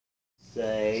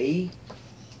Say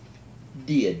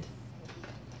did.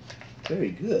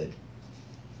 Very good.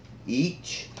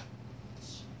 Each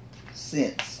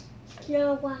since.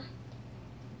 Snow White.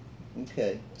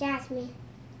 Okay. Jasmine.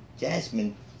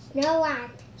 Jasmine. Snow White.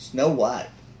 Snow White.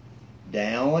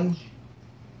 Down.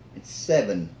 It's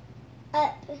 7.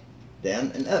 Up.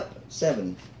 Down and up.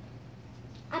 7.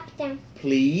 Up, down.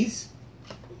 Please.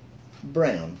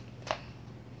 Brown.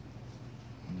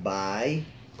 Buy.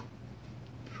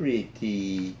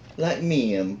 Pretty. Like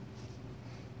me.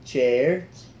 Chair.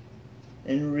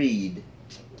 And read.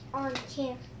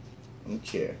 Armchair.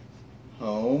 Chair.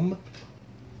 Home.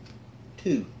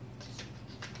 2.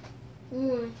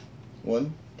 1.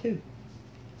 1, 2.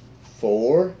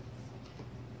 4.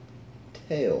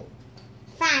 Tail.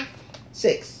 5.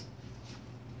 6.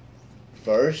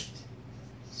 First.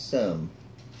 Some.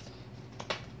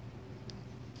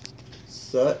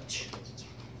 Such.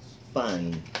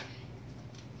 Fine.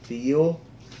 Feel.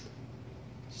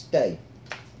 Stay.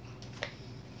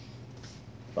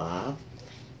 5.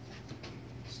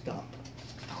 Stop.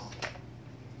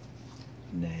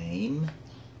 Name.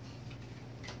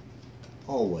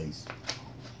 Always.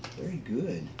 Very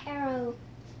good. Arrow.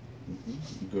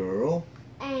 Girl.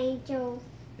 Angel.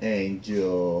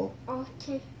 Angel.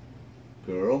 Altar.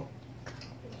 Girl.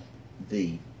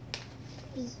 The.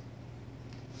 The.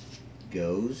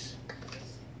 Goes.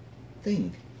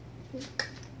 Thing.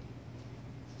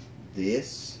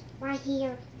 This. Right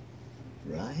here.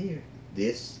 Right here.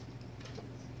 This.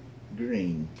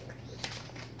 Green.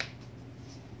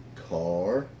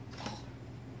 Car.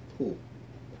 Pool.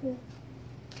 Pool.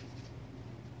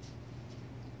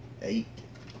 8.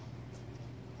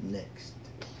 Next.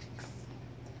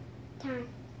 Time.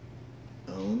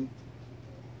 Own.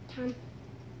 Time.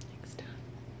 Next time.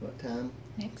 What time?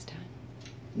 Next time.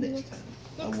 Next time.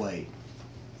 Next. Away.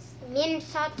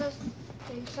 Minnesota's.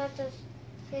 Minnesota's.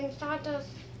 Minnesota's.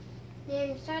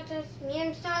 Minnesota's.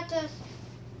 Minnesota's.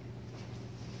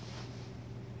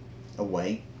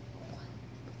 Away.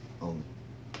 On.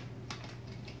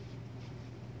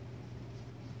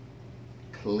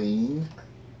 Clean.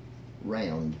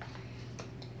 Round.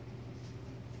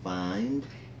 Find.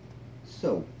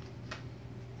 Soap.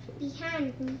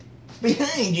 Behind me.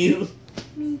 Behind you.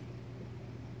 Me.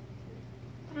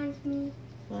 Behind me.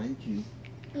 Find you.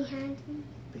 Behind me.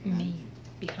 Behind Me.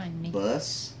 you. Behind me.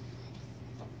 Bus.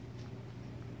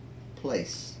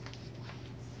 Place.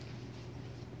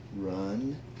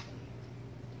 Run.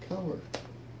 Color.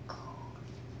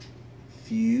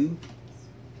 Few.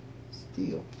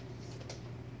 Steal.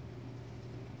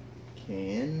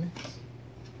 Can.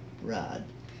 Ride.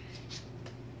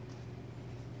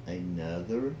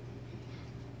 Another.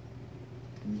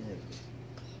 Never.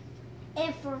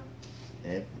 Ever.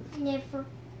 Ever. Never.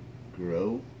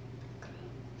 Grow.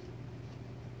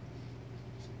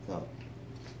 Thought.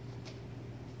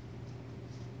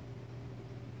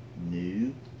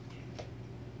 New.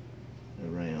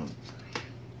 Around.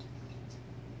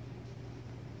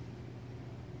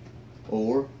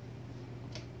 Or.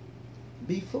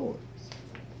 Before.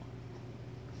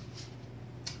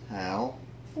 How.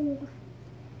 For.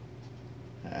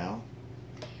 How.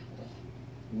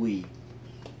 We.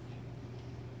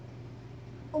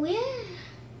 Oh yeah.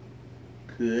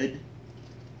 Could.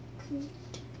 Could.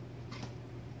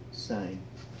 Sign.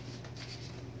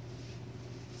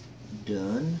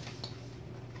 Done.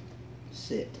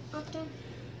 Sit. After.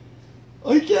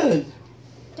 I done.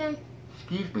 Done.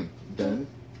 Excuse me. Done.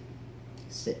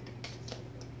 Sit.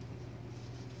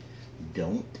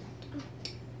 Don't.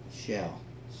 Shall.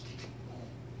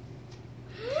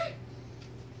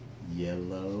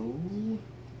 Yellow.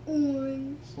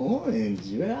 Orange.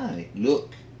 Orange, right.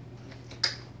 Look.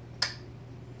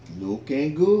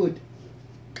 Looking good.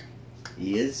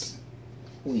 Is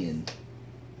when.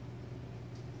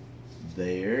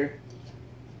 They're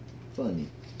funny.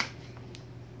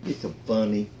 It's a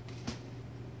funny.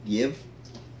 Give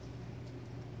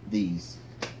these.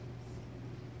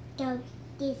 Dog.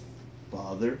 This.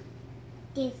 Father.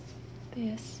 This.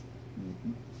 This.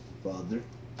 Father.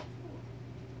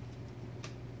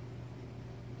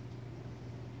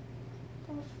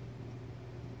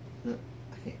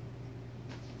 Okay.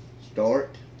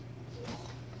 Start.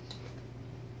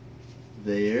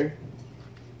 There.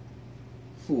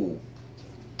 Fool.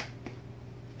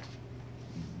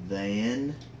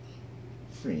 Than.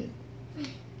 Friend.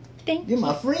 Thank You're you.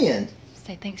 my friend.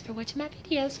 Say thanks for watching my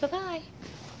videos. Bye-bye.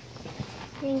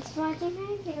 Thanks for watching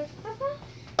my videos. Bye-bye.